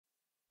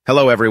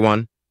Hello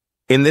everyone.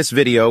 In this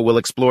video, we'll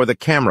explore the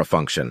camera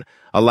function,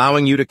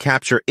 allowing you to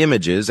capture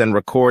images and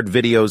record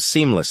videos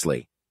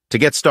seamlessly. To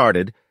get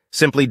started,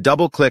 simply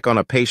double-click on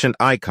a patient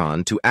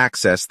icon to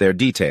access their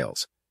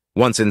details.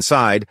 Once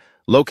inside,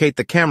 locate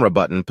the camera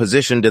button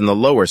positioned in the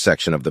lower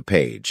section of the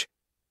page.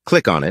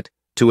 Click on it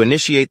to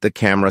initiate the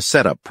camera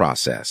setup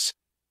process.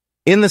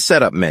 In the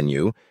Setup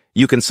menu,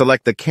 you can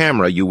select the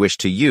camera you wish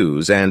to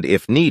use and,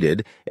 if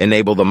needed,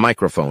 enable the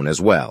microphone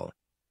as well.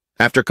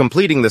 After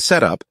completing the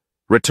setup,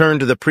 return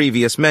to the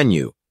previous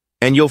menu,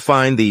 and you'll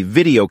find the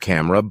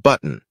Videocamera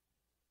button.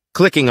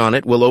 Clicking on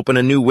it will open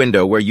a new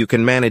window where you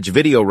can manage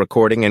video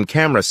recording and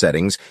camera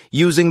settings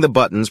using the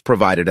buttons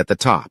provided at the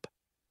top.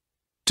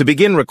 To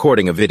begin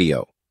recording a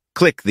video,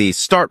 click the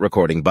Start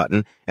Recording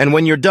button, and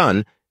when you're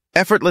done,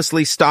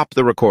 effortlessly stop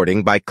the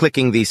recording by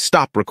clicking the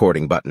Stop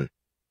Recording button.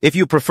 If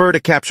you prefer to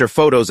capture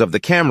photos of the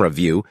camera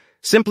view,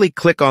 simply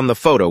click on the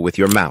photo with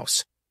your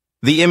mouse.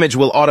 The image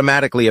will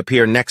automatically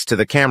appear next to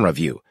the camera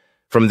view.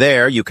 From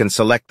there, you can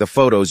select the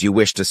photos you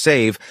wish to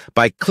save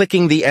by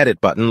clicking the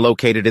Edit button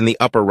located in the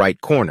upper right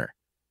corner.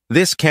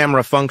 This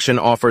camera function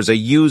offers a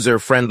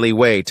user-friendly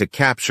way to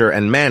capture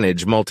and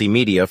manage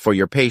multimedia for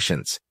your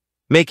patients,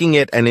 making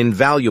it an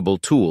invaluable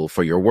tool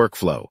for your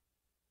workflow.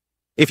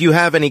 If you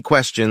have any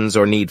questions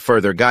or need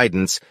further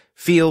guidance,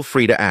 feel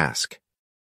free to ask.